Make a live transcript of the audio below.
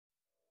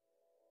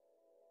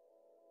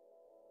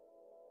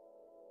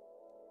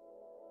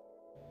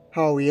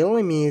Her real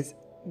name is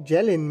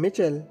Jalyn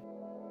Mitchell.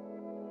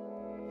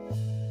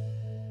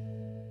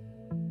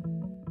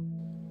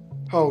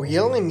 Her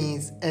real name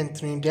is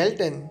Anthony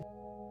Dalton.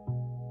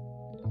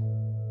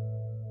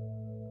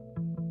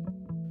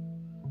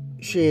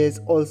 She is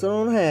also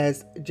known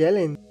as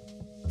Jalyn.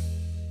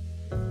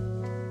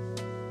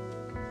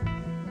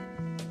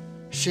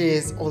 She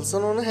is also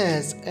known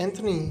as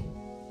Anthony.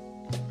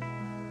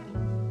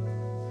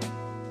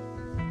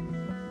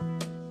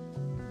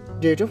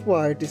 Date of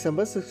birth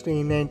December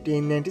 16,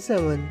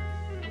 1997.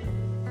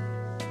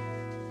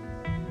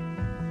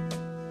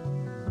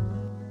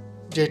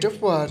 Date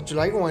of birth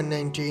July 1,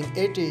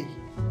 1980.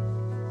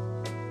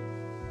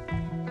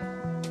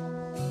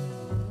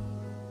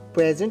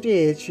 Present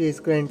age, she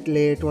is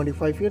currently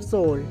 25 years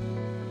old.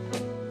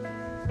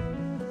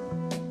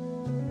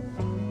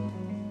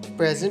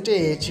 Present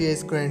age, she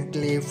is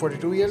currently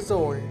 42 years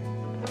old.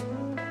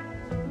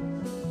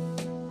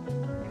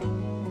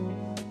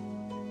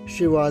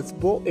 She was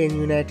born in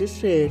United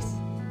States.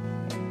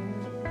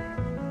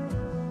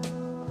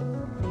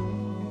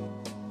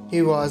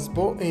 He was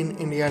born in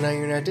Indiana,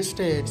 United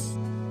States.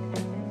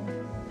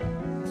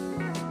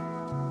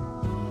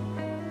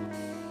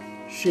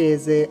 She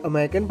is an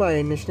American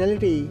by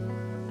nationality.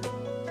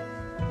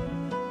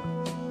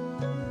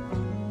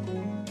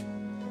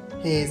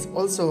 He is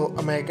also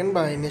American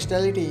by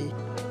nationality.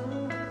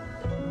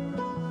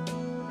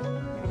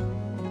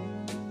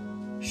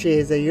 She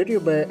is a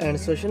YouTuber and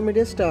social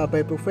media star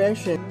by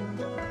profession.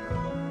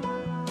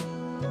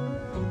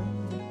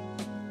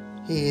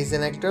 He is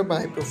an actor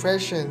by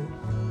profession.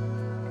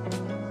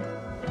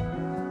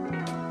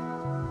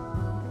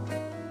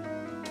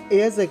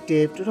 Years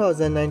active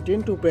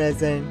 2019 to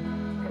present.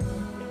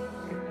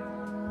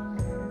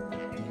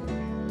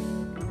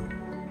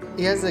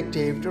 Years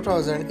active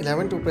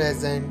 2011 to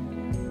present.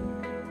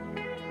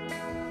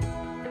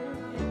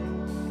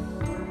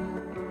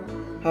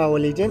 Her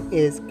religion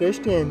is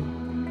Christian.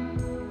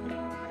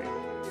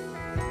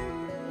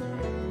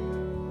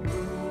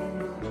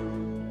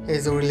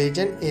 His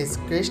religion is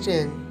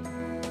Christian.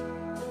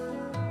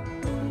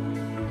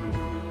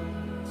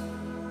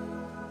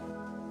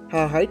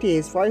 Her height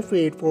is 5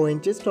 feet 4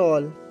 inches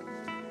tall.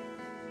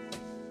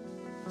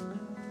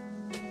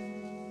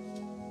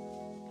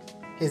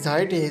 His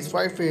height is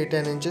 5 feet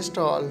 10 inches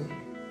tall.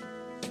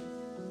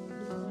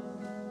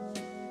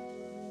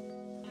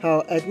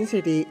 Her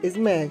ethnicity is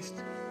mixed.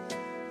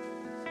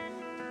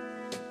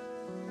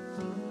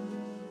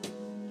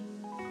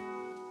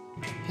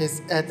 His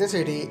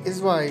ethnicity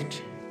is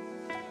white.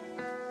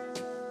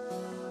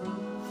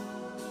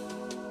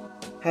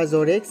 Her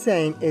zodiac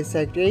sign is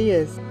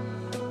Sagittarius.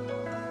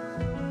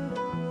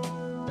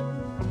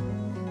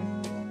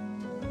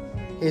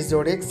 His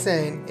zodiac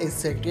sign is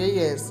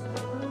Sagittarius.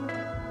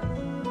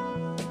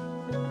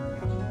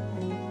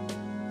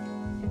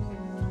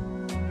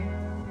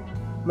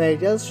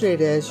 Marital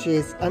status, she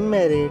is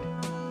unmarried.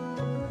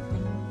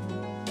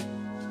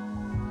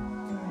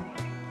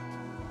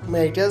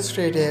 Marital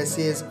status,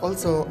 she is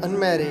also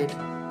unmarried.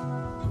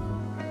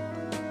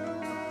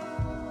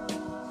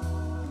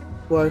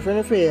 Boyfriend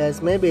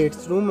affairs, maybe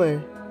it's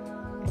rumor.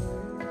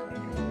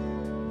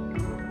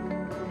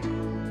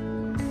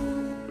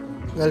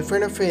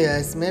 Girlfriend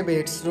affairs, maybe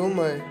it's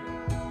rumor.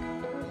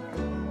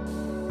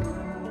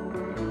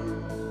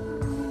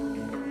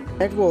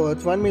 Net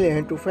worth $1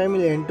 million to $5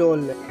 million.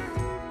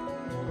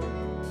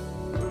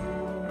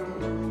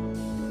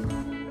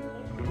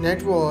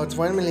 Net worth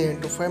 $1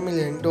 million to $5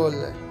 million.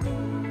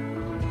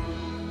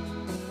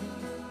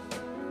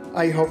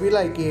 I hope you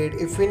like it.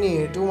 If you're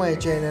new to my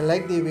channel,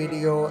 like the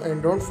video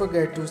and don't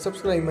forget to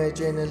subscribe my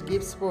channel.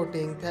 Keep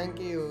supporting. Thank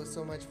you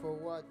so much for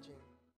watching.